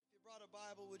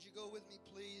Bible, would you go with me,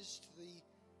 please, to the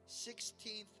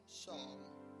 16th Psalm.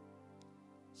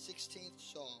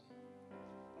 16th Psalm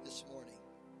this morning.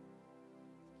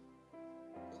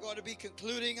 We're going to be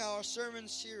concluding our sermon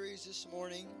series this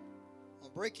morning on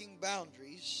breaking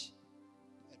boundaries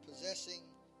and possessing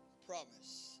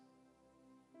promise.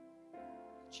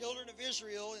 The children of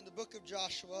Israel in the book of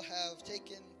Joshua have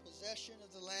taken possession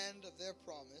of the land of their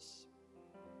promise.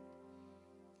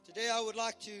 Today I would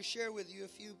like to share with you a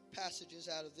few passages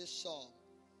out of this psalm,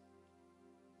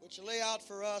 which lay out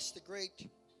for us the great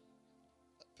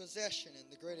possession and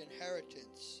the great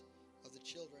inheritance of the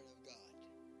children of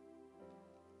God.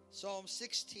 Psalm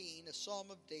 16, a psalm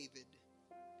of David.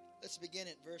 Let's begin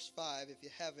at verse 5 if you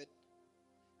have it.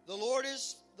 The Lord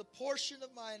is the portion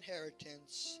of my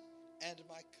inheritance and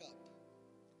my cup,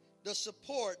 the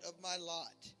support of my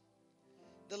lot.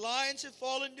 The lines have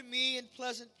fallen to me in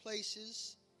pleasant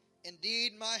places.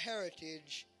 Indeed, my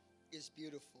heritage is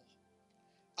beautiful.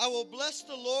 I will bless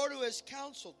the Lord who has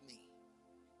counseled me.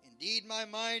 Indeed, my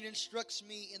mind instructs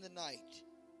me in the night.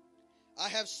 I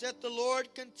have set the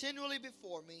Lord continually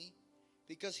before me.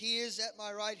 Because he is at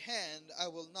my right hand, I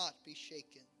will not be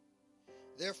shaken.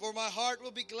 Therefore, my heart will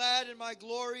be glad and my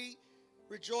glory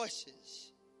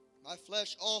rejoices. My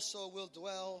flesh also will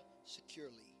dwell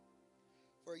securely.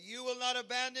 For you will not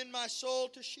abandon my soul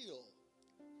to Sheol,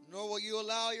 nor will you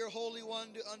allow your Holy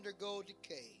One to undergo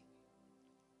decay.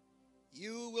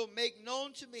 You will make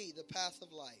known to me the path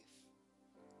of life.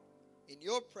 In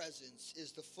your presence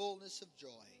is the fullness of joy.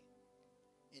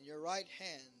 In your right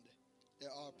hand there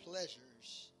are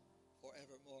pleasures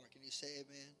forevermore. Can you say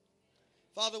amen?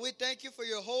 Father, we thank you for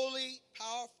your holy,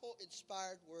 powerful,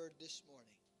 inspired word this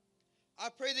morning. I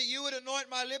pray that you would anoint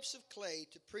my lips of clay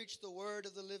to preach the word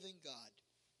of the living God.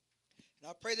 And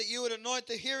I pray that you would anoint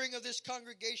the hearing of this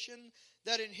congregation,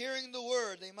 that in hearing the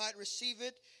word they might receive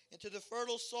it into the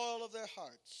fertile soil of their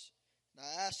hearts. And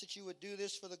I ask that you would do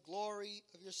this for the glory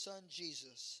of your Son,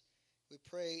 Jesus. We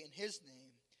pray in his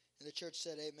name. And the church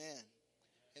said amen.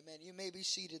 Amen. You may be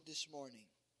seated this morning.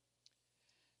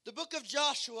 The book of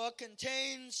Joshua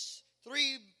contains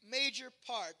three major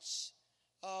parts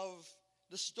of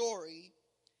the story.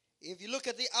 If you look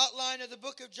at the outline of the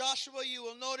book of Joshua, you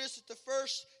will notice that the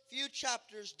first few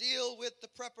chapters deal with the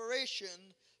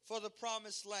preparation for the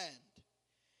promised land.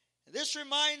 And this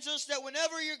reminds us that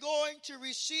whenever you're going to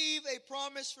receive a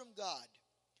promise from God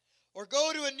or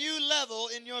go to a new level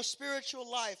in your spiritual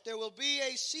life, there will be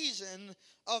a season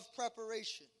of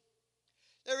preparation.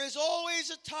 There is always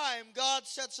a time God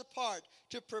sets apart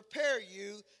to prepare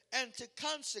you and to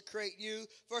consecrate you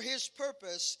for his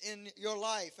purpose in your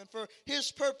life and for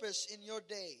his purpose in your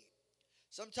day.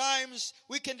 Sometimes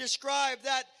we can describe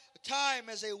that time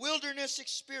as a wilderness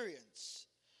experience,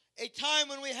 a time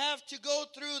when we have to go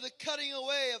through the cutting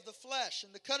away of the flesh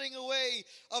and the cutting away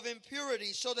of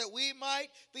impurity so that we might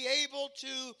be able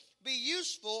to be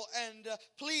useful and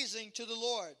pleasing to the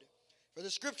Lord. For the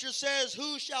scripture says,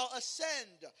 who shall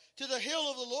ascend to the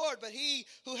hill of the Lord but he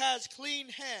who has clean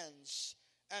hands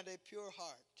and a pure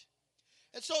heart.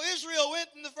 And so Israel went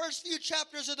in the first few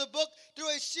chapters of the book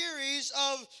through a series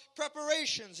of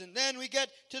preparations. And then we get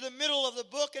to the middle of the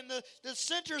book, and the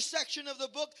center section of the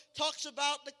book talks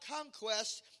about the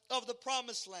conquest of the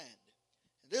promised land.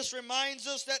 And this reminds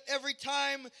us that every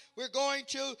time we're going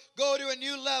to go to a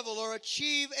new level or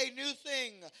achieve a new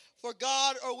thing for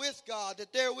God or with God,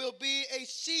 that there will be a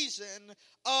season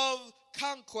of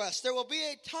conquest. There will be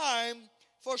a time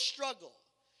for struggle.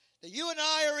 That you and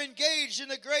I are engaged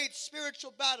in a great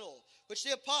spiritual battle, which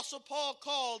the Apostle Paul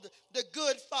called the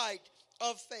good fight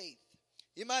of faith.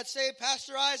 You might say,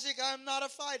 Pastor Isaac, I'm not a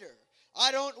fighter.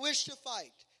 I don't wish to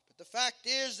fight. But the fact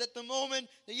is that the moment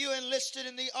that you enlisted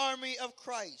in the army of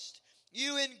Christ,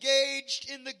 you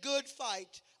engaged in the good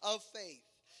fight of faith.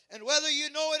 And whether you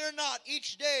know it or not,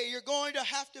 each day you're going to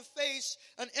have to face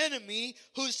an enemy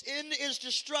whose end is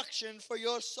destruction for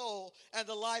your soul and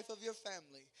the life of your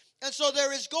family. And so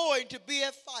there is going to be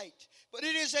a fight, but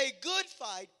it is a good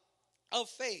fight of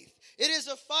faith. It is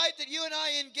a fight that you and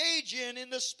I engage in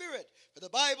the Spirit. For the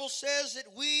Bible says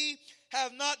that we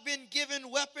have not been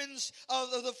given weapons of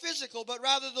the physical, but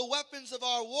rather the weapons of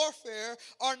our warfare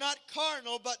are not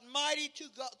carnal, but mighty to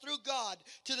God, through God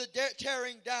to the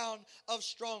tearing down of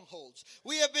strongholds.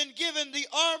 We have been given the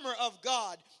armor of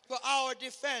God for our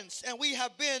defense, and we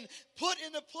have been put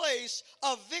in a place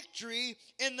of victory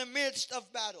in the midst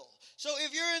of battle. So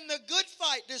if you're in the good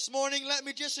fight this morning, let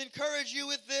me just encourage you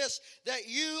with this, that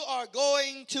you are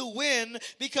going to win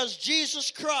because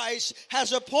Jesus Christ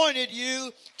has appointed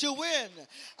you to win.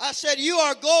 I said you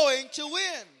are going to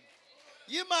win.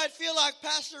 You might feel like,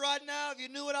 Pastor, right now, if you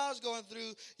knew what I was going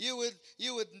through, you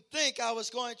would think I was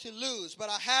going to lose. But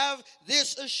I have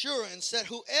this assurance that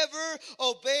whoever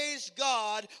obeys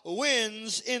God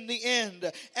wins in the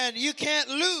end. And you can't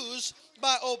lose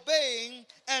by obeying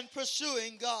and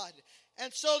pursuing God.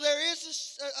 And so there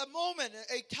is a moment,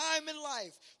 a time in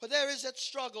life where there is that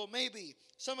struggle. Maybe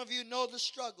some of you know the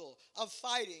struggle of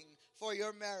fighting for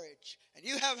your marriage. And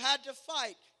you have had to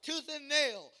fight tooth and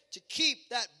nail to keep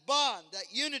that bond, that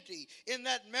unity in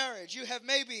that marriage. You have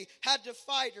maybe had to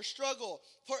fight or struggle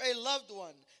for a loved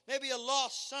one, maybe a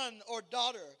lost son or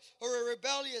daughter, or a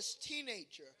rebellious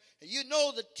teenager. And you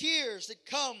know the tears that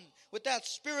come with that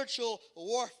spiritual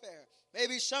warfare.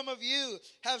 Maybe some of you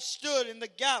have stood in the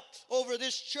gap over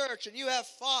this church, and you have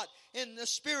fought in the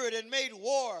spirit and made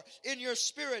war in your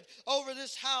spirit over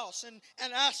this house and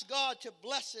asked God to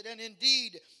bless it. And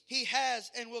indeed, He has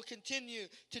and will continue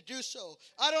to do so.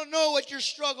 I don't know what your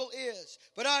struggle is,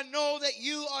 but I know that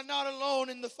you are not alone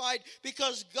in the fight,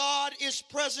 because God is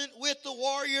present with the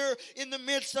warrior in the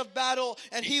midst of battle,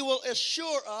 and He will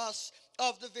assure us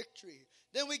of the victory.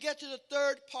 Then we get to the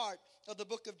third part of the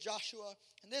book of Joshua,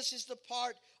 and this is the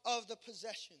part of the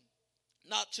possession.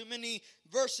 Not too many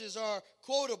verses are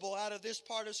quotable out of this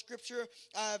part of Scripture.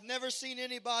 I've never seen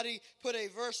anybody put a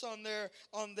verse on their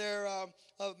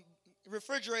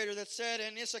refrigerator that said,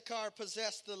 "And Issachar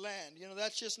possessed the land." You know,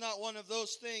 that's just not one of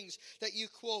those things that you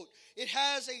quote. It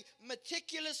has a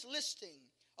meticulous listing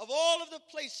of all of the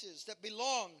places that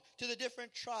belong to the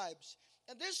different tribes.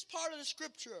 And this part of the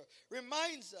Scripture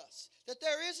reminds us that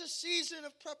there is a season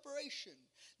of preparation.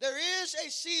 There is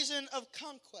a season of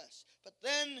conquest. But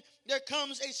then there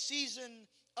comes a season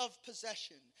of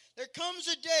possession. There comes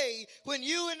a day when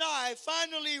you and I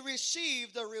finally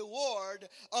receive the reward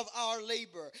of our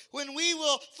labor. When we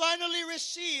will finally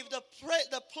receive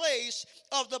the place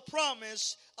of the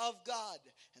promise of God.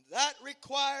 And that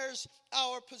requires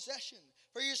our possession.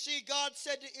 For you see, God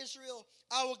said to Israel,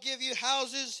 "I will give you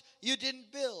houses you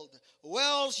didn't build,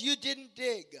 wells you didn't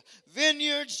dig,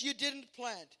 vineyards you didn't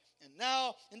plant." And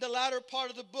now, in the latter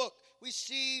part of the book, we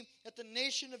see that the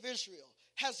nation of Israel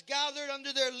has gathered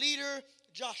under their leader,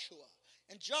 Joshua.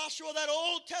 And Joshua, that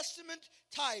Old Testament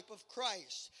type of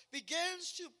Christ,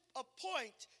 begins to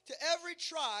appoint to every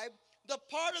tribe the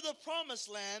part of the promised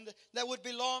land that would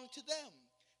belong to them.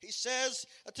 He says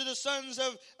to the sons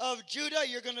of Judah,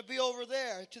 "You're going to be over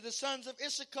there." To the sons of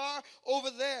Issachar, over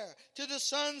there. To the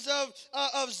sons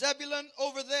of Zebulun,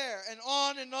 over there. And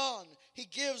on. He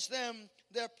gives them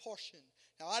their portion.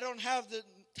 Now, I don't have the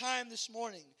time this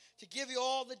morning to give you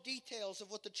all the details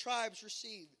of what the tribes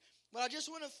received. But I just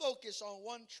want to focus on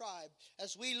one tribe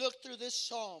as we look through this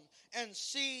psalm and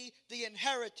see the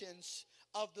inheritance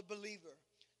of the believer.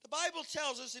 The Bible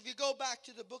tells us, if you go back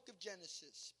to the book of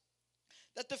Genesis,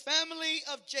 that the family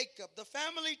of Jacob, the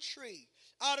family tree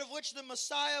out of which the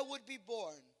Messiah would be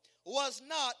born, was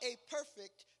not a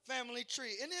perfect family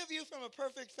tree. Any of you from a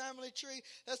perfect family tree?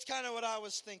 That's kind of what I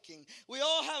was thinking. We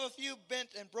all have a few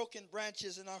bent and broken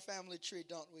branches in our family tree,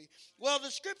 don't we? Well,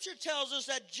 the Scripture tells us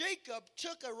that Jacob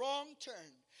took a wrong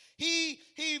turn. He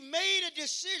made a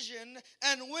decision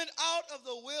and went out of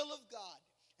the will of God.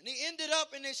 And he ended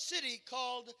up in a city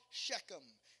called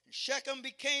Shechem. Shechem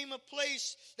became a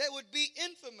place that would be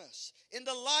infamous in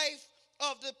the life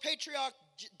of the patriarch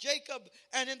Jacob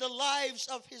and in the lives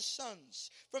of his sons.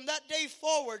 From that day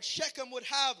forward, Shechem would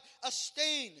have a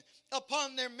stain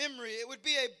upon their memory. It would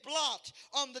be a blot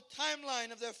on the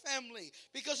timeline of their family,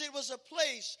 because it was a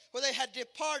place where they had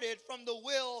departed from the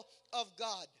will of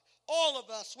God. All of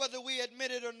us, whether we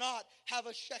admit it or not, have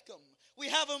a Shechem. We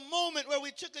have a moment where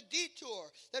we took a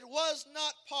detour that was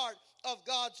not part of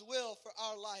God's will for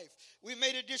our life. We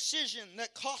made a decision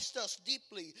that cost us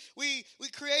deeply. We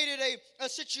created a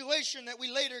situation that we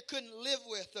later couldn't live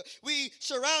with. We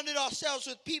surrounded ourselves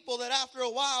with people that after a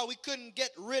while we couldn't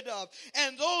get rid of.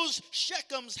 And those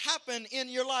Shechems happen in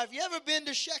your life. You ever been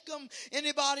to Shechem?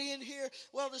 Anybody in here?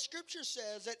 Well, the Scripture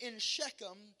says that in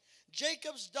Shechem,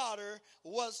 Jacob's daughter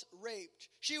was raped.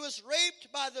 She was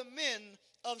raped by the men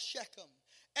of Shechem.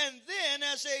 And then,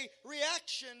 as a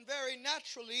reaction, very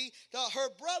naturally, her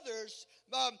brothers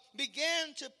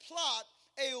began to plot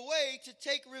a way to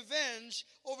take revenge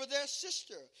over their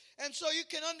sister. And so you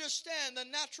can understand the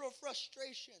natural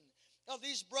frustration of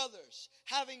these brothers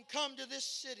having come to this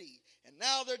city. And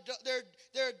now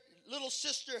their little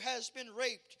sister has been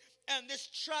raped. And this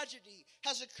tragedy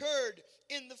has occurred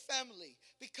in the family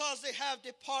because they have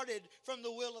departed from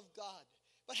the will of God.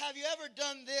 But have you ever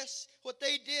done this? What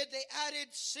they did, they added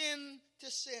sin to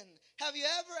sin. Have you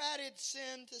ever added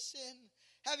sin to sin?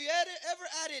 Have you ever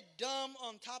added dumb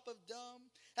on top of dumb?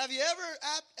 Have you ever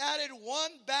added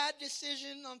one bad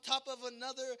decision on top of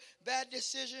another bad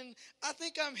decision? I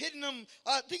think I'm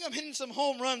hitting some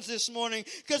home runs this morning,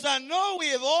 because I know we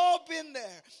have all been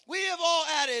there. We have all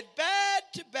added bad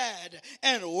to bad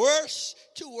and worse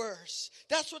to worse.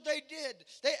 That's what they did.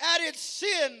 They added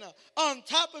sin on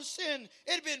top of sin.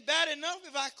 It had been bad enough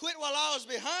if I quit while I was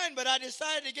behind, but I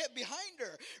decided to get behind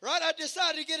her, right? I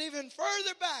decided to get even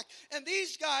further back. And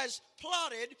these guys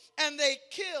plotted, and they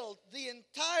killed the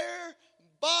entire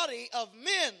body of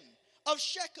men of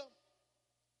Shechem.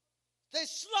 They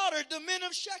slaughtered the men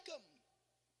of Shechem.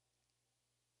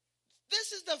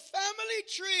 This is the family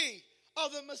tree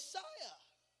of the Messiah.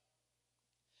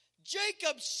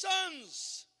 Jacob's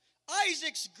sons,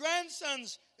 Isaac's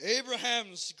grandsons,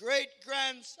 Abraham's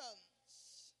great-grandsons.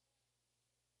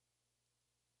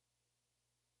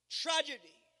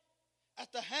 Tragedy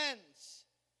at the hands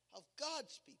of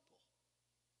God's people.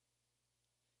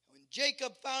 When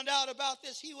Jacob found out about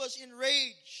this, he was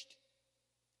enraged.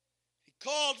 He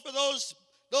called for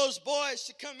those boys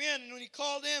to come in, and when he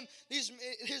called them,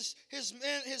 his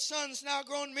sons, now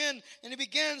grown men, and he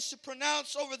begins to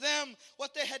pronounce over them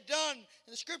what they had done.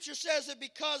 And the scripture says that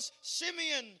because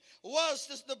Simeon was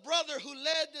the brother who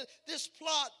led this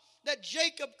plot, that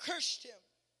Jacob cursed him.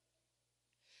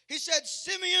 He said,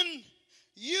 "Simeon,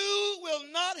 you will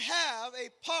not have a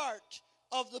part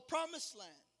of the promised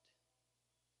land.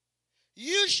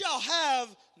 You shall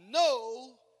have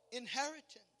no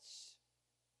inheritance."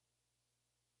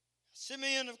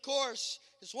 Simeon, of course,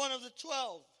 is one of the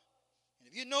 12. And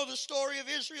if you know the story of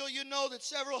Israel, you know that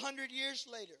several hundred years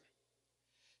later,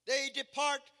 they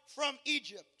depart from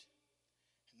Egypt.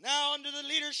 And now, under the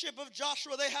leadership of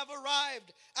Joshua, they have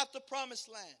arrived at the promised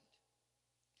land.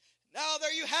 Now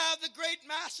there you have the great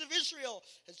mass of Israel,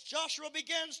 as Joshua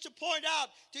begins to point out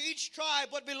to each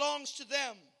tribe what belongs to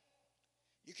them.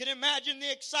 You can imagine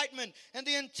the excitement and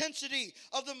the intensity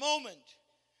of the moment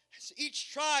as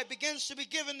each tribe begins to be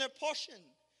given their portion.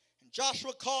 And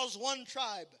Joshua calls one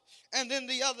tribe, and then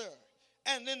the other,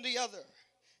 and then the other.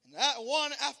 And that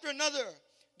one after another,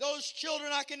 those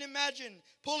children, I can imagine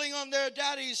pulling on their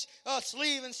daddy's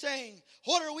sleeve and saying,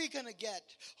 "What are we going to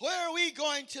get? Where are we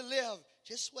going to live?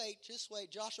 Just wait.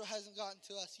 Joshua hasn't gotten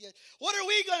to us yet. Are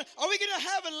we going to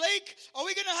have a lake? Are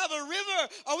we going to have a river?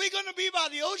 Are we going to be by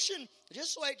the ocean?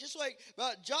 Just wait.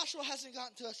 But Joshua hasn't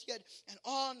gotten to us yet." And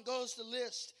on goes the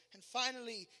list. And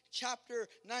finally, chapter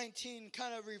 19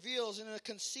 kind of reveals in a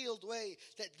concealed way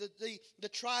that the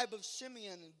tribe of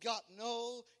Simeon got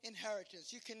no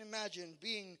inheritance. You can imagine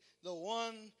being the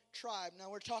one tribe. Now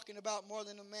we're talking about more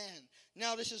than a man.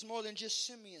 Now this is more than just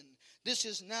Simeon. This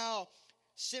is now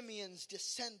Simeon's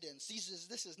descendants.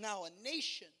 This is now a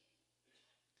nation.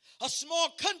 A small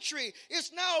country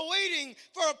is now waiting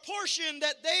for a portion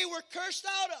that they were cursed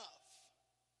out of.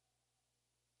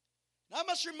 And I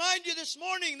must remind you this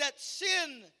morning that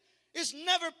sin is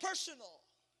never personal.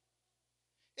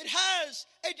 It has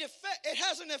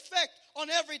an effect on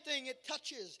everything it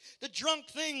touches. The drunk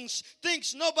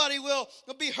thinks nobody will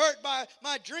be hurt by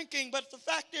my drinking, but the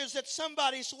fact is that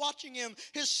somebody's watching him.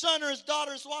 His son or his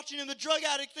daughter is watching him. The drug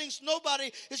addict thinks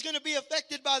nobody is going to be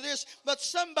affected by this, but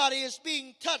somebody is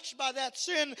being touched by that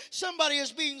sin. Somebody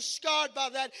is being scarred by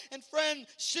that. And friend,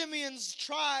 Simeon's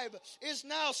tribe is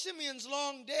now, Simeon's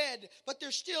long dead, but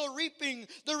they're still reaping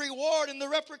the reward and the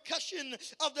repercussion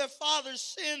of their father's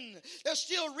sin. They're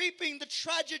still reaping the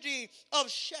tragedy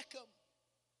of Shechem.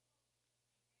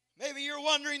 Maybe you're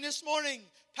wondering this morning,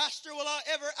 "Pastor, will I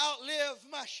ever outlive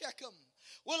my Shechem?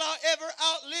 Will I ever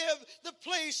outlive the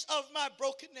place of my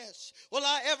brokenness? Will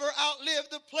I ever outlive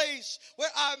the place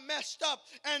where I messed up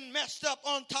and messed up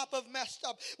on top of messed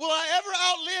up? Will I ever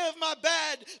outlive my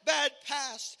bad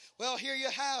past?" Well, here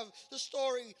you have the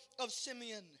story of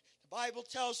Simeon. The Bible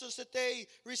tells us that they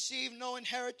received no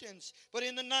inheritance. But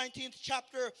in the 19th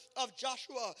chapter of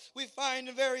Joshua, we find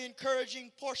a very encouraging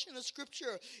portion of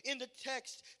scripture in the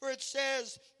text where it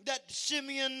says that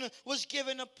Simeon was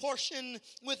given a portion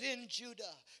within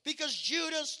Judah because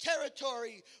Judah's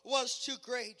territory was too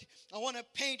great. I want to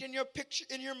paint in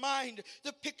your mind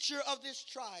the picture of this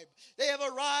tribe. They have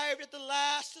arrived at the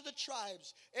last of the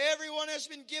tribes. Everyone has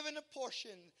been given a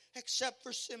portion except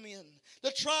for Simeon.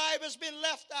 The tribe has been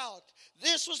left out. out.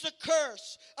 This was the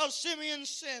curse of Simeon's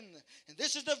sin. And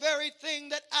this is the very thing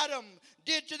that Adam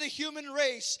did to the human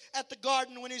race at the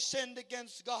garden when he sinned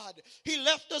against God. He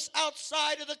left us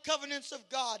outside of the covenants of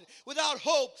God, without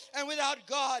hope and without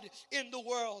God in the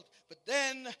world. But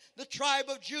then the tribe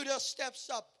of Judah steps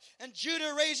up, and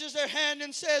Judah raises their hand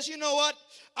and says, you know what?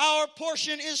 Our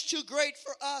portion is too great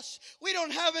for us. We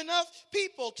don't have enough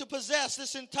people to possess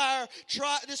this entire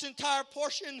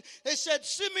portion. They said,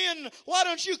 Simeon, why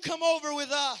don't you come over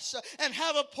with us and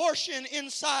have a portion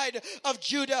inside of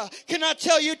Judah? Can I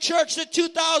tell you, church, that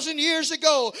 2,000 years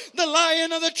ago, the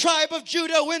Lion of the tribe of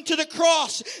Judah went to the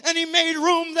cross, and he made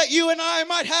room that you and I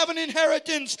might have an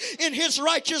inheritance in his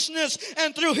righteousness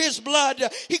and through his blood.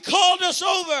 He called us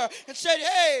over and said,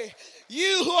 hey,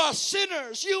 you who are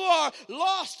sinners, you are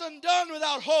lost, undone,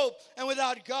 without hope and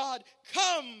without God,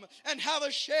 come and have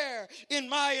a share in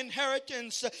my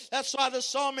inheritance. That's why the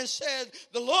psalmist said,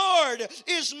 the Lord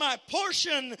is my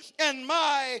portion and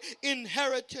my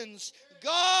inheritance.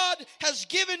 God has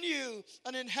given you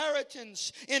an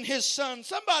inheritance in his Son.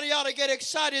 Somebody ought to get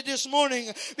excited this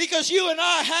morning, because you and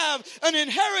I have an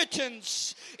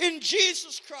inheritance in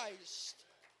Jesus Christ.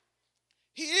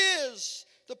 He is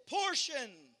the portion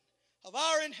of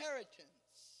our inheritance.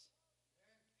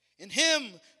 In him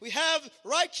we have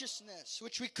righteousness,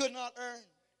 which we could not earn.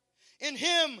 In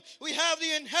him we have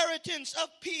the inheritance of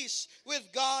peace with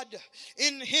God.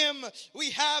 In him we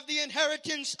have the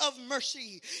inheritance of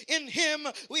mercy. In him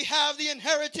we have the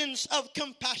inheritance of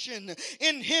compassion.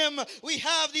 In him we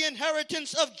have the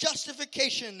inheritance of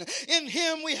justification. In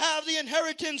him we have the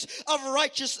inheritance of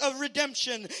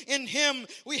redemption. In him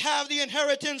we have the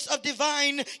inheritance of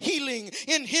divine healing.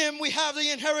 In him we have the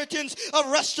inheritance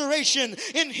of restoration.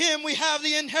 In him we have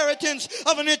the inheritance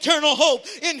of an eternal hope.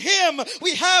 In him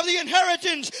we have the inheritance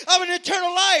of an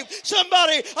eternal life.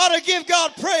 Somebody ought to give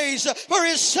God praise for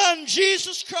his Son,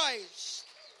 Jesus Christ.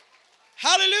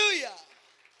 Hallelujah.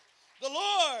 The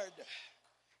Lord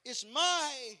is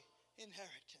my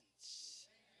inheritance.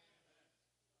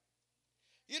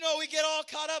 You know, we get all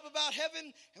caught up about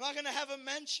heaven. Am I going to have a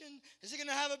mansion? Is it going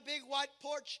to have a big white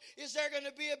porch? Is there going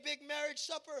to be a big marriage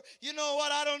supper? You know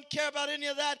what? I don't care about any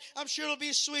of that. I'm sure it'll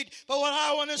be sweet. But what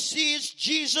I want to see is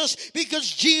Jesus,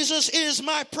 because Jesus is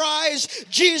my prize.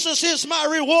 Jesus is my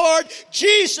reward.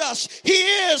 Jesus, he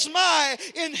is my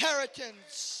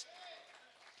inheritance.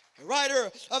 The writer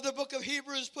of the book of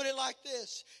Hebrews put it like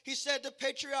this. He said the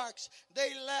patriarchs,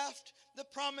 they left the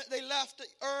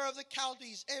Ur of the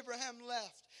Chaldees. Abraham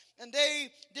left. And they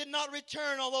did not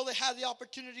return, although they had the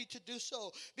opportunity to do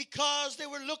so, because they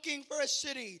were looking for a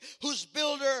city whose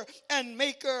builder and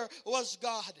maker was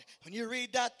God. When you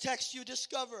read that text, you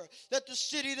discover that the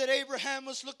city that Abraham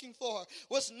was looking for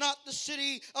was not the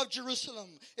city of Jerusalem.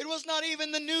 It was not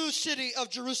even the new city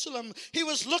of Jerusalem. He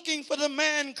was looking for the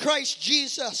man Christ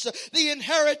Jesus, the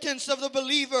inheritance of the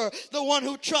believer, the one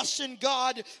who trusts in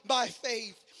God by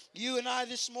faith. You and I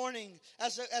this morning,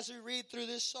 as we read through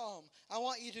this psalm, I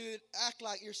want you to act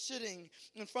like you're sitting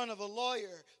in front of a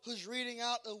lawyer who's reading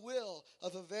out a will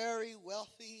of a very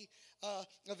wealthy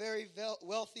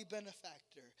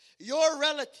benefactor. Your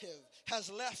relative has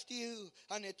left you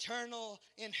an eternal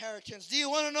inheritance. Do you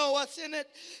want to know what's in it?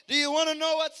 Do you want to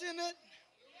know what's in it?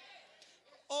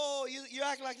 Oh, you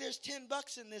act like there's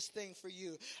 $10 in this thing for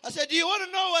you. I said, do you want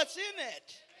to know what's in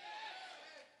it?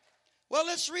 Well,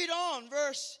 let's read on,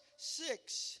 verse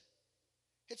 6.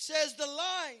 It says, the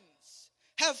lines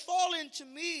have fallen to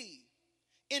me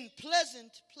in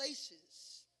pleasant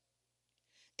places.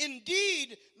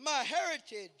 Indeed, my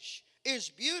heritage is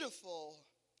beautiful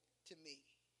to me.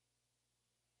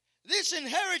 This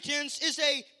inheritance is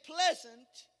a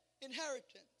pleasant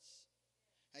inheritance.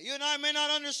 Now, you and I may not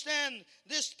understand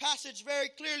this passage very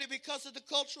clearly because of the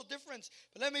cultural difference.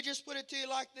 But let me just put it to you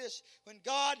like this. When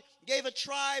God gave a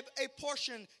tribe a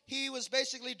portion, he was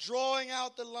basically drawing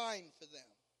out the line for them.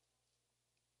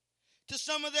 To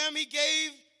some of them he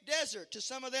gave desert. To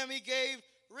some of them he gave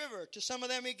river. To some of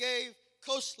them he gave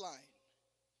coastline.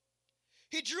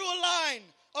 He drew a line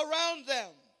around them,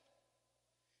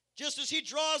 just as he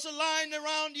draws a line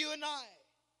around you and I.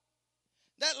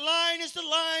 That line is the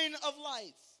line of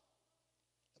life.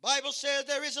 The Bible says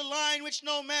there is a line which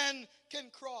no man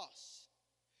can cross.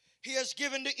 He has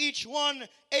given to each one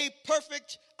a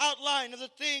perfect outline of the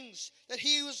things that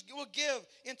he will give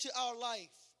into our life.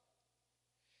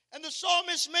 And the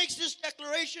psalmist makes this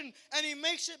declaration, and he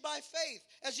makes it by faith,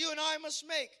 as you and I must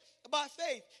make by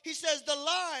faith. He says, the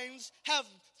lines have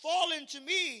fallen to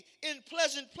me in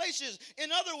pleasant places.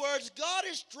 In other words, God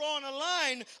has drawn a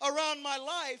line around my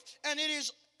life, and it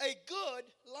is a good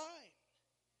line.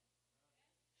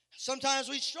 Sometimes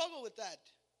we struggle with that.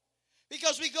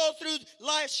 Because we go through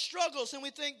life struggles and we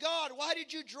think, God, why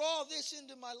did you draw this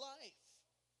into my life?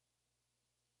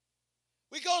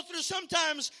 We go through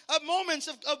sometimes moments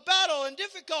of battle and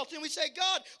difficulty, and we say,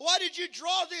 God, why did you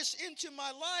draw this into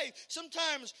my life?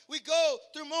 Sometimes we go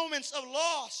through moments of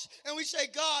loss, and we say,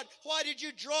 God, why did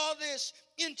you draw this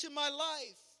into my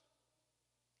life?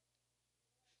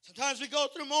 Sometimes we go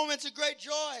through moments of great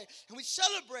joy, and we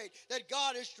celebrate that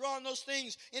God has drawn those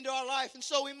things into our life. And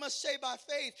so we must say by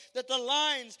faith that the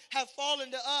lines have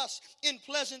fallen to us in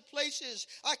pleasant places.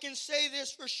 I can say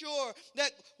this for sure,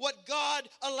 that what God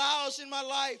allows in my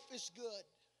life is good.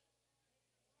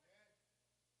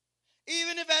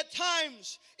 Even if at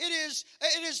times it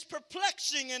is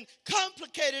perplexing and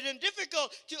complicated and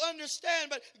difficult to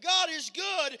understand, but God is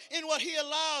good in what He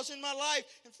allows in my life.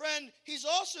 And friend, He's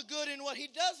also good in what He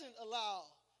doesn't allow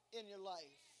in your life.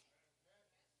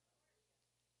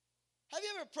 Have you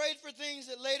ever prayed for things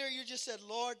that later you just said,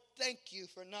 Lord, thank you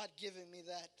for not giving me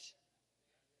that?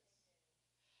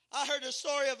 I heard a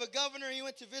story of a governor. He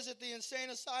went to visit the insane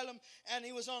asylum, and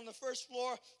he was on the first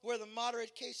floor where the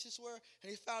moderate cases were, and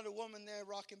he found a woman there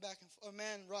a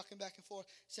man rocking back and forth,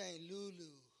 saying, Lulu,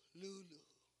 Lulu.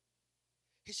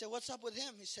 He said, what's up with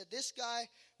him? He said, this guy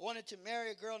wanted to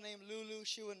marry a girl named Lulu.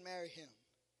 She wouldn't marry him.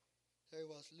 There he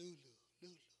was, Lulu,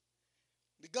 Lulu.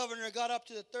 The governor got up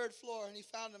to the third floor, and he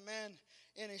found a man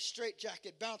in a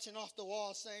straitjacket bouncing off the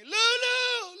wall, saying,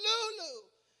 Lulu, Lulu.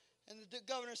 And the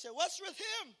governor said, what's with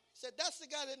him? He said, that's the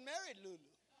guy that married Lulu.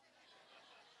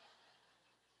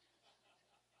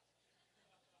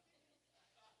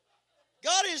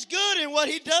 God is good in what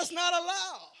He does not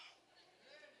allow.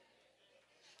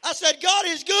 I said, God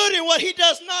is good in what He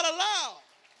does not allow.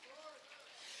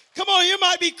 Come on, you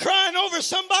might be crying over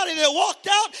somebody that walked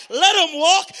out. Let them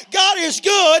walk. God is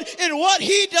good in what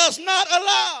He does not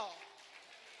allow.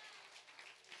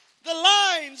 The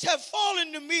lines have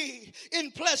fallen to me in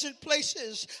pleasant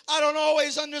places. I don't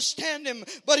always understand Him,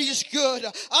 but He's good.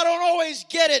 I don't always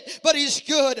get it, but He's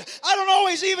good. I don't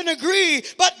always even agree,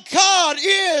 but God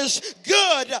is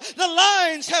good. The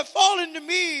lines have fallen to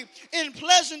me in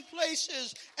pleasant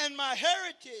places, and my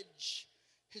heritage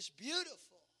is beautiful.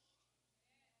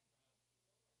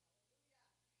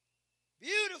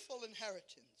 Beautiful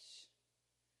inheritance.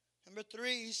 Number 3,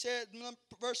 he said,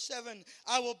 verse 7,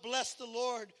 I will bless the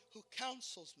Lord who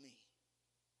counsels me.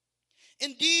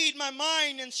 Indeed, my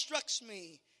mind instructs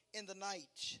me in the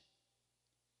night.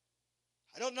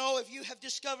 I don't know if you have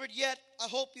discovered yet, I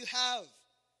hope you have,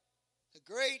 the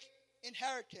great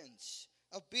inheritance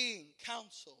of being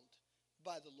counseled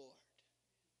by the Lord.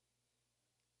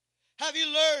 Have you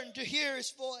learned to hear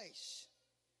His voice?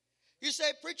 You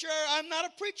say, preacher, I'm not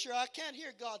a preacher. I can't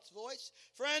hear God's voice.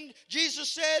 Friend,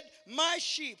 Jesus said, my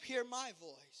sheep hear my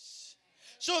voice.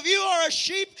 So if you are a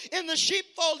sheep in the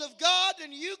sheepfold of God,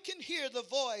 then you can hear the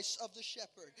voice of the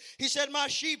shepherd. He said, my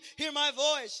sheep hear my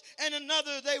voice, and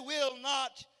another they will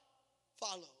not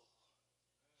follow.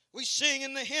 We sing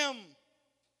in the hymn.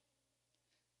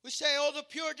 We say, oh, the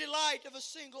pure delight of a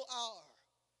single hour,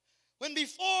 when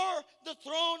before the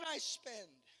throne I spend.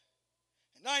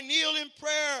 And I kneel in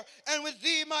prayer, and with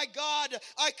Thee, my God,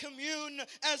 I commune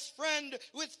as friend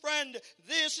with friend.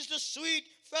 This is the sweet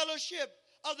fellowship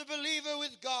of the believer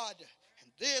with God.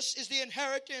 And this is the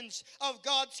inheritance of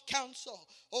God's counsel.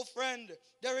 Oh, friend,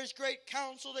 there is great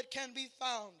counsel that can be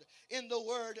found in the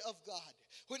Word of God.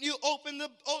 When you open the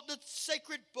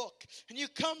sacred book and you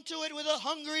come to it with a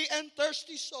hungry and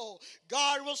thirsty soul,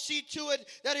 God will see to it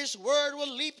that His word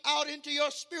will leap out into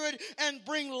your spirit and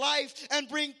bring life and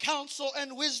bring counsel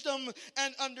and wisdom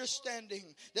and understanding.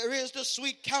 There is the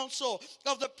sweet counsel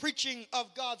of the preaching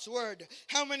of God's word.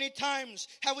 How many times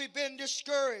have we been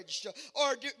discouraged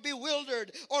or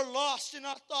bewildered or lost in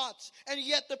our thoughts, and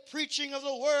yet the preaching of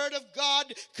the word of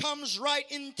God comes right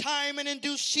in time and in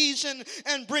due season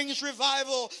and brings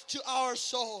revival to our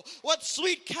soul. What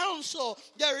sweet counsel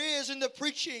there is in the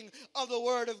preaching of the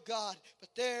word of God. But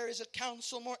there is a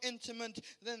counsel more intimate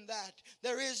than that.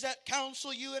 There is that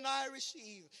counsel you and I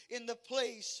receive in the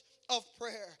place of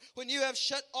prayer. When you have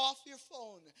shut off your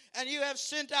phone and you have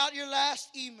sent out your last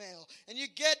email and you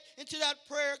get into that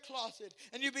prayer closet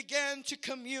and you begin to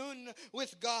commune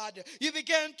with God. You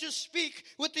begin to speak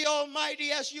with the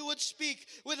Almighty as you would speak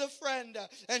with a friend,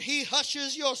 and He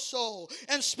hushes your soul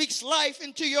and speaks life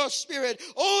into your spirit.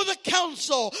 Oh, the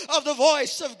counsel of the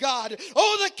voice of God.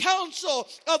 Oh, the counsel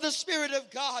of the Spirit of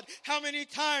God. How many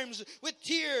times with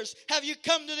tears have you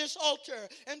come to this altar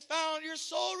and found your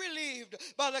soul relieved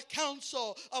by the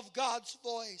counsel of God's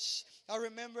voice? I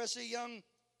remember as a young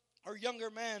or younger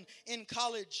man in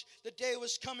college, the day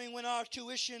was coming when our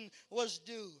tuition was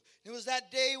due. It was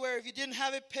that day where if you didn't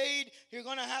have it paid, you're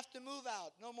going to have to move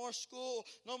out. No more school,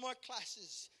 no more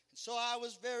classes. And so I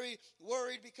was very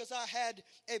worried because I had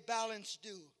a balance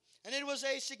due. And it was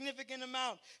a significant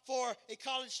amount. For a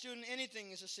college student,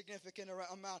 anything is a significant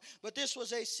amount. But this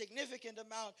was a significant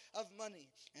amount of money.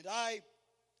 And I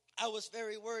was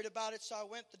very worried about it, so I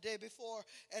went the day before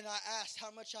and I asked how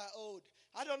much I owed.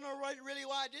 I don't know really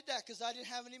why I did that, because I didn't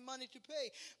have any money to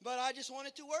pay. But I just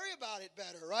wanted to worry about it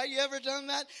better, right? You ever done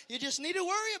that? You just need to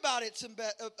worry about it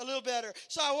a little better.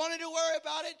 So I wanted to worry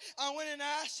about it. I went and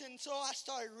asked, and so I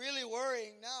started really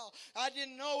worrying now. I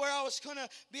didn't know where I was going to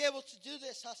be able to do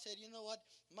this. I said, you know what?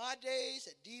 My days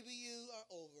at DBU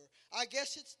are over. I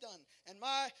guess it's done. And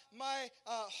my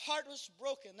heart was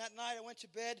broken. That night I went to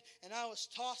bed, and I was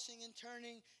tossing and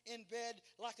turning in bed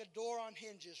like a door on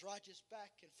hinges, right? Just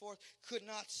back and forth. Could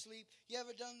not sleep. You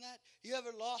ever done that? You ever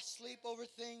lost sleep over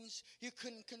things you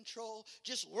couldn't control?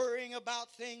 Just worrying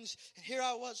about things. And here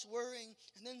I was worrying.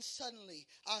 And then suddenly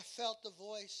I felt the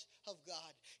voice of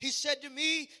God. He said to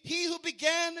me, he who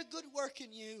began a good work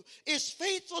in you is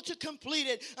faithful to complete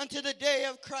it unto the day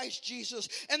of Christ Jesus.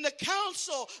 And the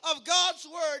counsel of God's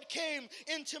word came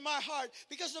into my heart,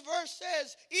 because the verse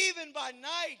says, even by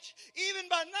night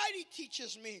he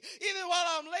teaches me. Even while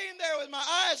I'm laying there with my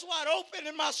eyes wide open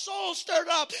and my soul stirred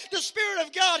up, the Spirit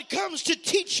of God comes to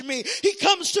teach me. He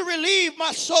comes to relieve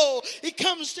my soul. He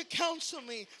comes to counsel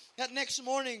me. That next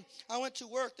morning, I went to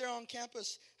work there on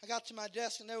campus. I got to my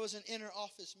desk, and there was an inner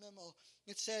office memo.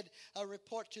 It said, a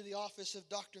report to the office of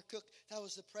Dr. Cook. That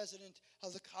was the president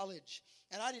of the college.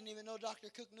 And I didn't even know Dr.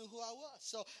 Cook knew who I was.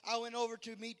 So I went over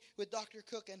to meet with Dr.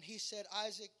 Cook, and he said,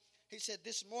 Isaac, he said,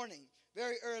 this morning,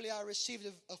 very early, I received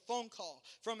a phone call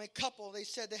from a couple. They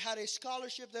said they had a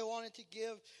scholarship they wanted to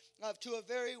give to a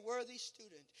very worthy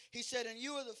student. He said, and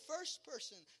you are the first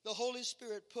person the Holy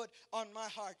Spirit put on my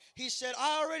heart. He said,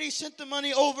 I already sent the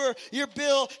money over. Your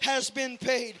bill has been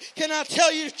paid. Can I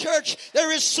tell you, church,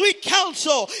 there is sweet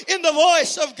counsel in the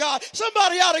voice of God.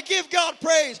 Somebody ought to give God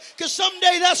praise, because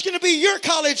someday that's going to be your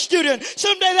college student.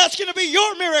 Someday that's going to be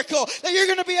your miracle, that you're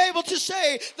going to be able to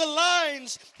say, the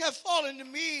lines have fallen to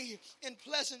me in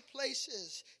pleasant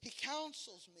places. He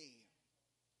counsels me.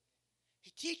 He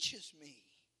teaches me.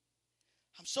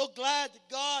 I'm so glad that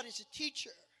God is a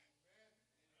teacher.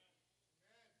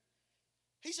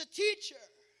 He's a teacher.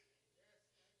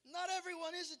 Not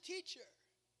everyone is a teacher.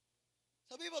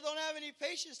 Some people don't have any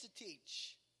patience to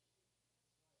teach.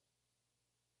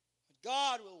 But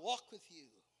God will walk with you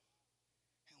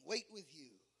and wait with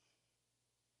you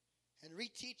and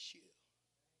reteach you.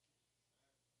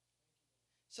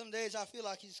 Some days I feel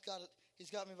like He's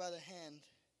got me by the hand.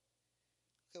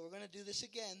 Okay, we're going to do this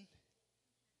again.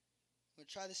 We're going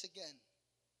to try this again.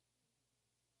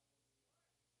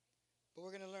 But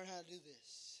we're going to learn how to do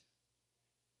this.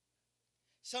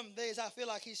 Some days I feel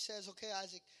like He says, okay,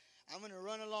 Isaac, I'm going to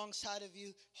run alongside of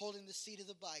you holding the seat of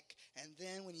the bike. And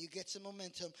then when you get some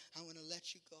momentum, I'm going to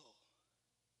let you go.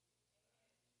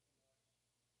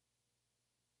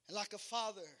 And like a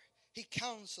father, He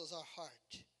counsels our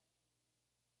heart.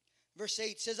 Verse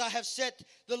 8 says, I have set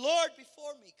the Lord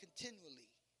before me continually.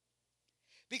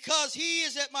 Because He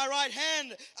is at my right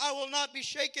hand, I will not be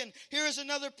shaken. Here is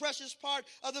another precious part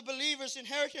of the believer's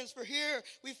inheritance. For here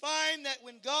we find that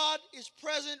when God is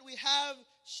present, we have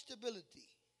stability.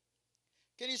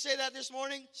 Can you say that this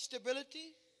morning?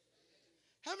 Stability?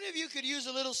 How many of you could use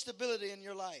a little stability in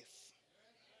your life?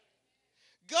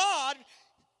 God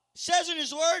says in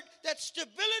His word that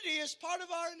stability is part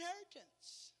of our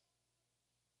inheritance.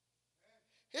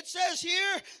 It says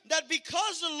here that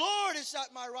because the Lord is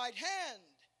at my right hand,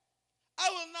 I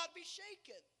will not be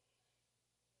shaken.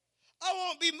 I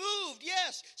won't be moved.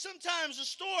 Yes, sometimes the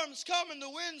storms come and the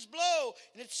winds blow,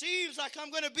 and it seems like I'm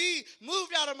going to be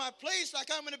moved out of my place, like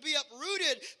I'm going to be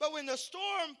uprooted. But when the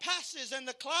storm passes and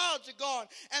the clouds are gone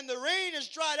and the rain is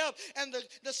dried up and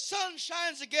the sun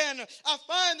shines again, I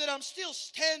find that I'm still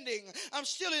standing. I'm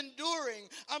still enduring.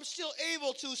 I'm still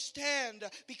able to stand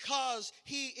because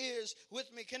He is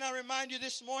with me. Can I remind you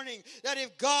this morning that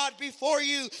if God be for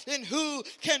you, then who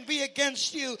can be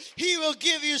against you? He will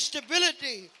give you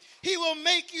stability. He will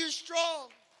make you strong.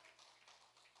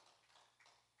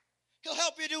 He'll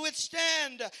help you to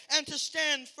withstand and to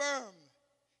stand firm.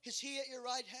 Is He at your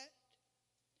right hand?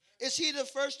 Is He the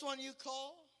first one you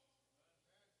call?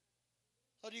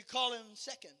 Or do you call Him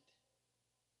second?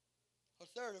 Or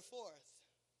third or fourth?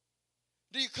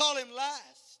 Do you call Him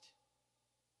last?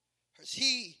 Or is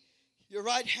He your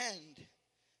right hand?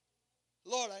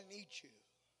 Lord, I need you.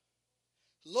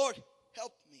 Lord,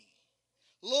 help me.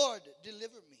 Lord,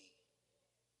 deliver me.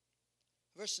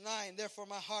 Verse 9, therefore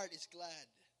my heart is glad,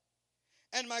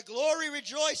 and my glory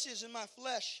rejoices, and my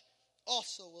flesh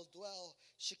also will dwell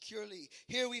securely.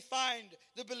 Here we find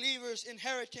the believer's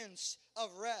inheritance of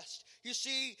rest. You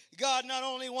see, God not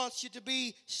only wants you to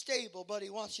be stable, but He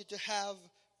wants you to have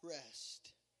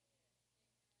rest.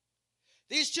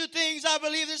 These two things, I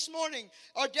believe, this morning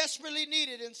are desperately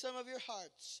needed in some of your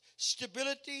hearts: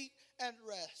 stability and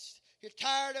rest. You're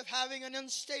tired of having an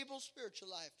unstable spiritual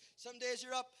life. Some days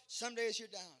you're up, some days you're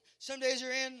down. Some days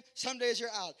you're in, some days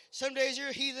you're out. Some days you're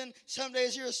a heathen, some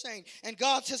days you're a saint. And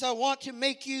God says, I want to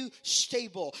make you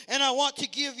stable. And I want to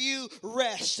give you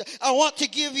rest. I want to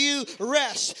give you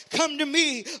rest. Come to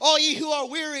me, all ye who are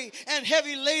weary and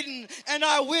heavy laden, and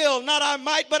I will, not I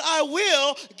might, but I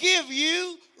will give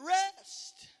you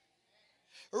rest.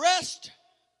 Rest.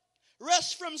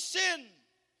 Rest from sin.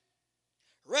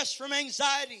 Rest from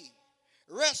anxiety.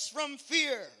 Rest from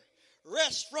fear.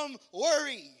 Rest from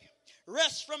worry.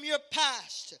 Rest from your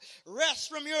past. Rest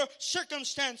from your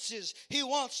circumstances. He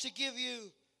wants to give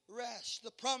you rest.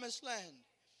 The promised land,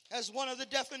 as one of the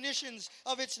definitions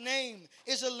of its name,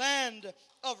 is a land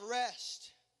of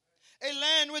rest. A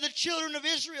land where the children of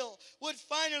Israel would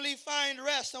finally find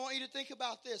rest. I want you to think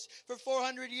about this. For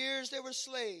 400 years they were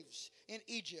slaves in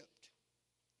Egypt.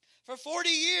 For 40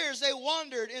 years they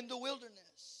wandered in the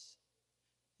wilderness.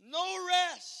 No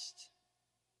rest.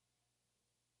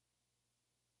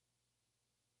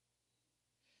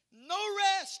 No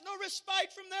rest, no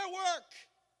respite from their work.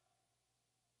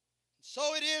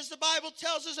 So it is, the Bible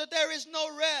tells us that there is no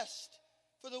rest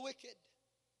for the wicked.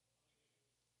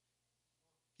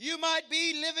 You might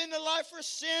be living a life for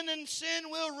sin, and sin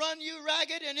will run you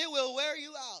ragged and it will wear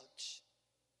you out.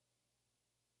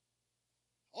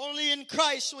 Only in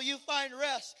Christ will you find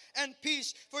rest and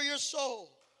peace for your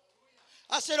soul.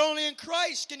 I said only in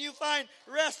Christ can you find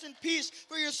rest and peace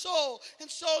for your soul.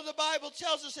 And so the Bible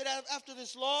tells us that after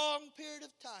this long period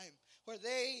of time where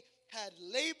they had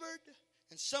labored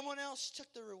and someone else took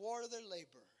the reward of their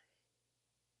labor,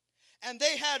 and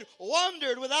they had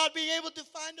wandered without being able to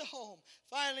find a home,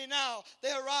 finally now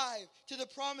they arrive to the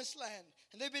promised land,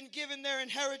 and they've been given their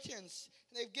inheritance.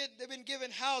 They've been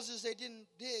given houses they didn't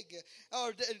dig,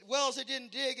 or wells they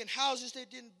didn't dig, and houses they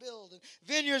didn't build, and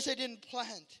vineyards they didn't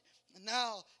plant. And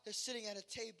now they're sitting at a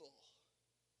table.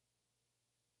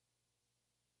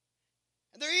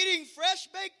 And they're eating fresh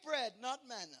baked bread, not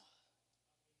manna.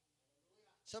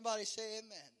 Somebody say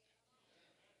amen.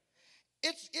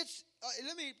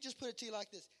 Let me just put it to you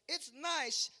like this. It's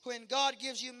nice when God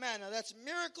gives you manna. That's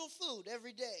miracle food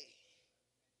every day.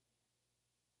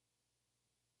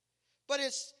 But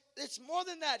it's more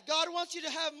than that. God wants you to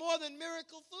have more than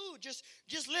miracle food.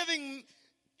 Just living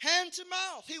hand to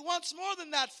mouth. He wants more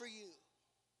than that for you.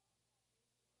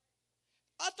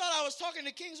 I thought I was talking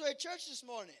to Kingsway Church this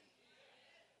morning.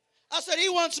 I said He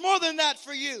wants more than that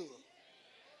for you.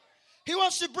 He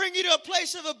wants to bring you to a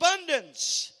place of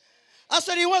abundance. I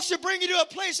said He wants to bring you to a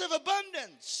place of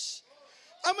abundance.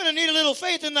 I'm going to need a little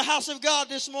faith in the house of God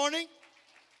this morning.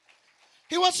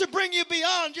 He wants to bring you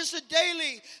beyond just the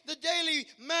daily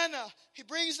manna. He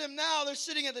brings them now. They're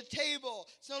sitting at the table.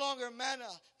 It's no longer manna,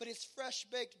 but it's fresh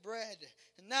baked bread.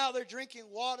 And now they're drinking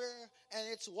water, and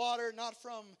it's water not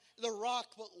from the rock,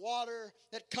 but water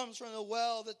that comes from the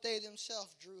well that they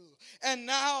themselves drew. And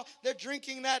now they're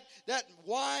drinking that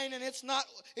wine, and it's not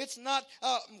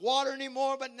water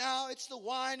anymore, but now it's the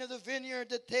wine of the vineyard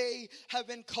that they have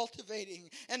been cultivating.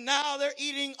 And now they're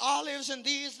eating olives, and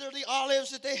these are the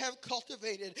olives that they have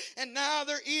cultivated. And now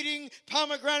they're eating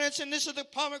pomegranates, and this are the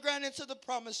pomegranates of the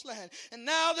promised land. And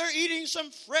now they're eating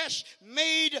some fresh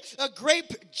made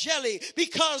grape jelly,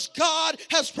 because God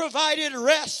has provided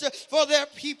rest for their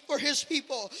people, for His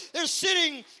people. They're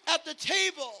sitting at the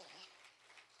table.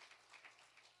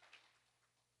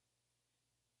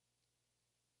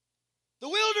 The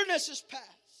wilderness is past.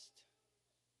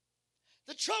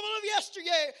 The trouble of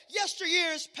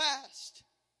yesteryear is past.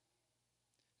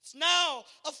 It's now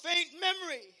a faint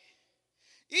memory.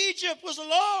 Egypt was a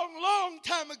long, long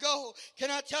time ago.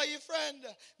 Can I tell you, friend,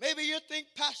 maybe you think,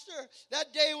 Pastor,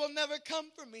 that day will never come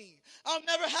for me. I'll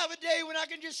never have a day when I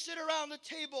can just sit around the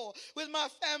table with my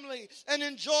family and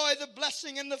enjoy the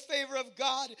blessing and the favor of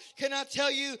God. Can I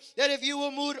tell you that if you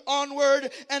will move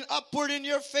onward and upward in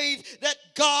your faith, that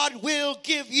God will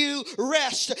give you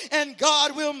rest and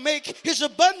God will make His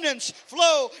abundance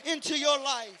flow into your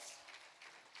life.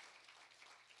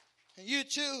 And you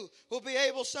too will be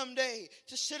able someday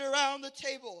to sit around the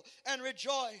table and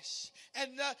rejoice.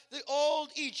 And the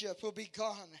old Egypt will be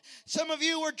gone. Some of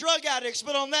you were drug addicts,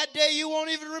 but on that day you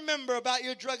won't even remember about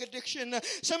your drug addiction.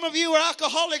 Some of you were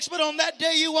alcoholics, but on that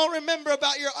day you won't remember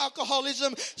about your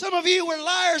alcoholism. Some of you were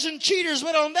liars and cheaters,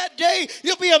 but on that day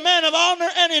you'll be a man of honor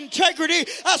and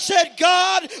integrity. I said,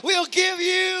 God will give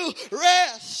you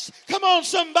rest. Come on,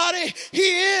 somebody. He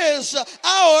is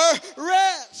our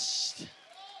rest.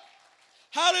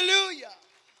 Hallelujah.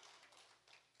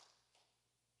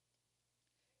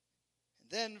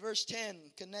 Then verse 10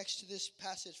 connects to this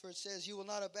passage where it says, you will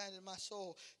not abandon my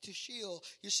soul to Sheol.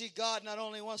 You see, God not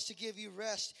only wants to give you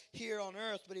rest here on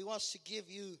earth, but he wants to give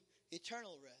you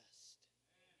eternal rest.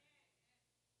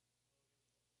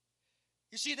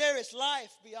 You see, there is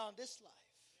life beyond this life.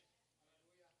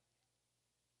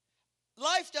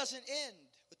 Life doesn't end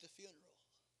with the funeral.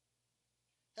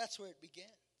 That's where it begins.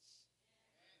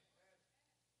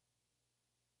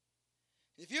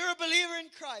 If you're a believer in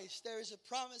Christ, there is a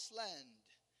promised land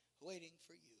waiting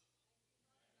for you.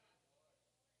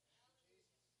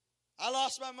 I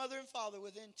lost my mother and father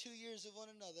within 2 years of one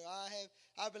another.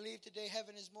 I believe today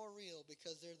heaven is more real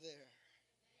because they're there.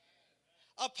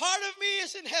 A part of me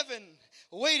is in heaven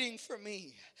waiting for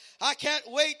me. I can't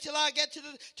wait till I get to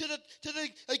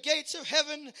the gates of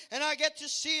heaven and I get to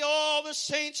see all the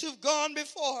saints who've gone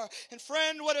before. And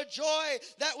friend, what a joy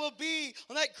that will be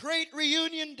on that great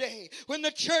reunion day when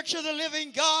the church of the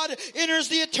living God enters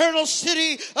the eternal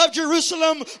city of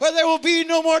Jerusalem, where there will be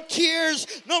no more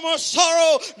tears, no more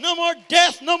sorrow, no more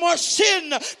death, no more sin,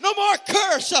 no more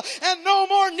curse, and no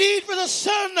more need for the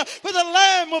sun, for the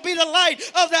Lamb will be the light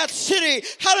of that city.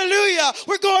 Hallelujah.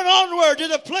 We're going onward to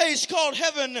the place called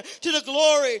heaven, to the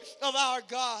glory of our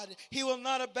God. He will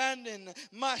not abandon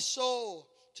my soul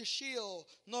to Sheol,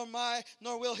 nor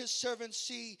will his servants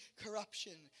see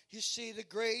corruption. You see, the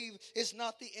grave is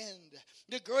not the end.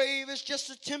 The grave is just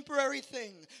a temporary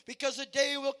thing, because a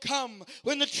day will come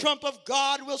when the trump of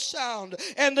God will sound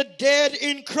and the dead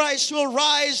in Christ will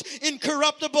rise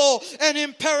incorruptible and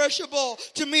imperishable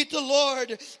to meet the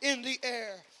Lord in the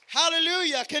air.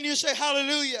 Hallelujah. Can you say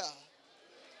hallelujah?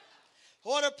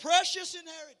 What a precious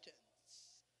inheritance.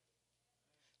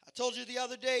 I told you the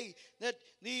other day that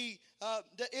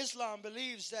that Islam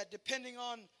believes that depending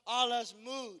on Allah's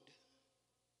mood,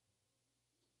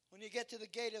 when you get to the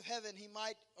gate of heaven, he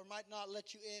might or might not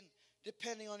let you in,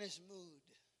 depending on his mood.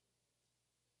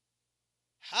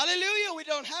 Hallelujah. We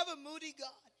don't have a moody God.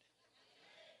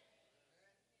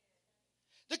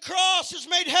 The cross has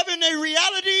made heaven a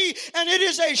reality, and it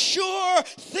is a sure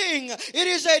thing. It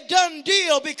is a done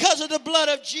deal because of the blood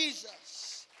of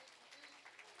Jesus.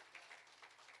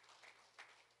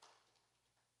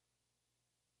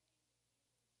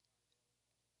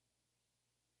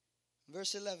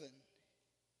 Verse 11.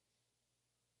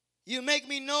 You make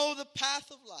me know the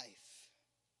path of life,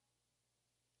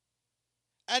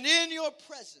 and in your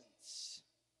presence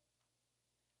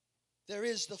there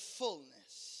is the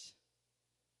fullness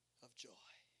of joy.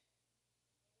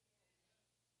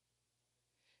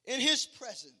 In his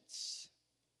presence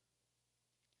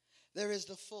there is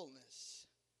the fullness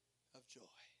of joy.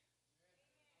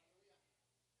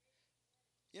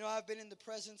 You know, I've been in the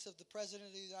presence of the President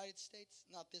of the United States.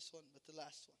 Not this one, but the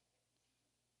last one.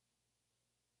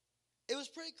 It was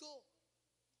pretty cool.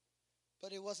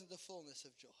 But it wasn't the fullness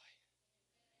of joy.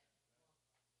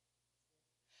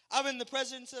 I'm in the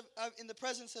presence of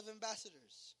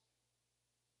ambassadors.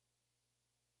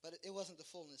 But it wasn't the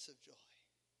fullness of joy.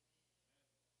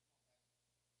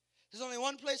 There's only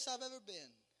one place I've ever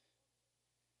been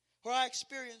where I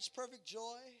experienced perfect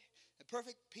joy and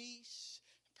perfect peace,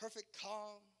 perfect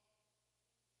calm.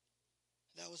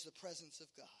 That was the presence of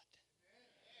God.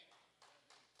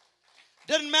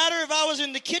 Doesn't matter if I was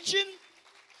in the kitchen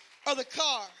or the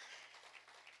car,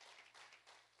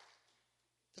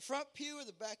 the front pew or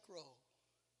the back row.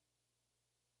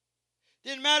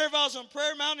 Didn't matter if I was on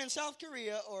Prayer Mountain in South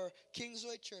Korea or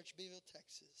Kingsway Church, Beeville,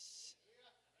 Texas.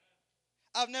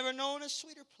 I've never known a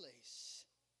sweeter place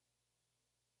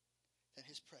than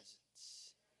his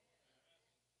presence.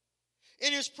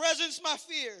 In his presence, my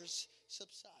fears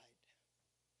subside.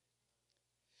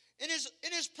 In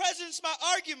his presence, my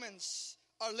arguments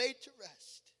are laid to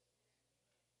rest.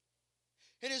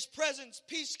 In his presence,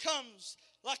 peace comes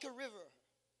like a river.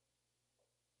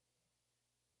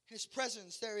 In his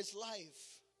presence, there is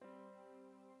life.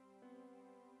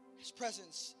 His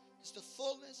presence is the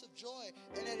fullness of joy,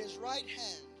 and at his right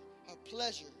hand are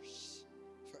pleasures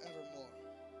forevermore.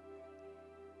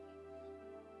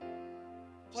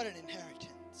 What an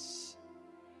inheritance.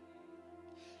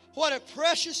 What a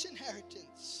precious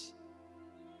inheritance.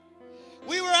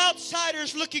 We were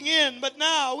outsiders looking in, but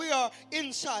now we are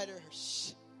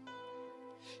insiders.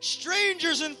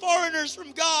 Strangers and foreigners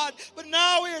from God, but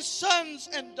now we are sons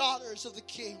and daughters of the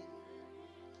King.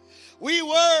 We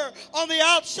were on the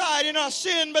outside in our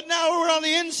sin, but now we're on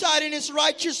the inside in His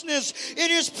righteousness. In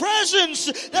His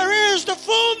presence, there is the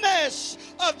fullness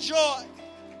of joy.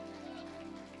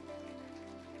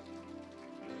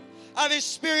 I've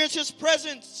experienced His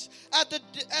presence at the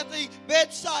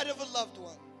bedside of a loved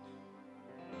one.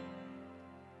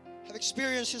 I've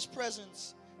experienced His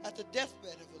presence at the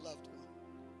deathbed of a loved one.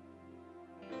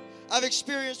 I've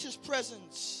experienced His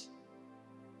presence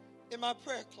in my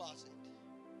prayer closet.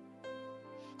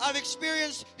 I've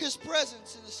experienced His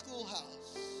presence in the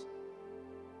schoolhouse.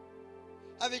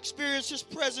 I've experienced His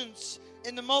presence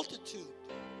in the multitude,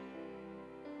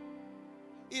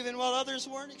 even while others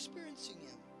weren't experiencing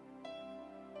Him.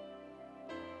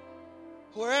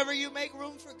 Wherever you make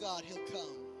room for God, He'll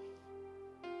come.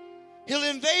 He'll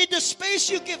invade the space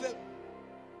you give Him.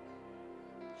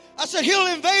 I said,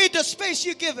 He'll invade the space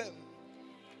you give Him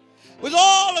with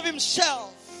all of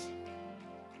Himself.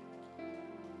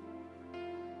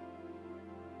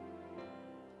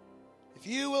 If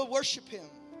you will worship Him,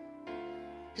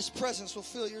 His presence will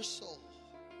fill your soul.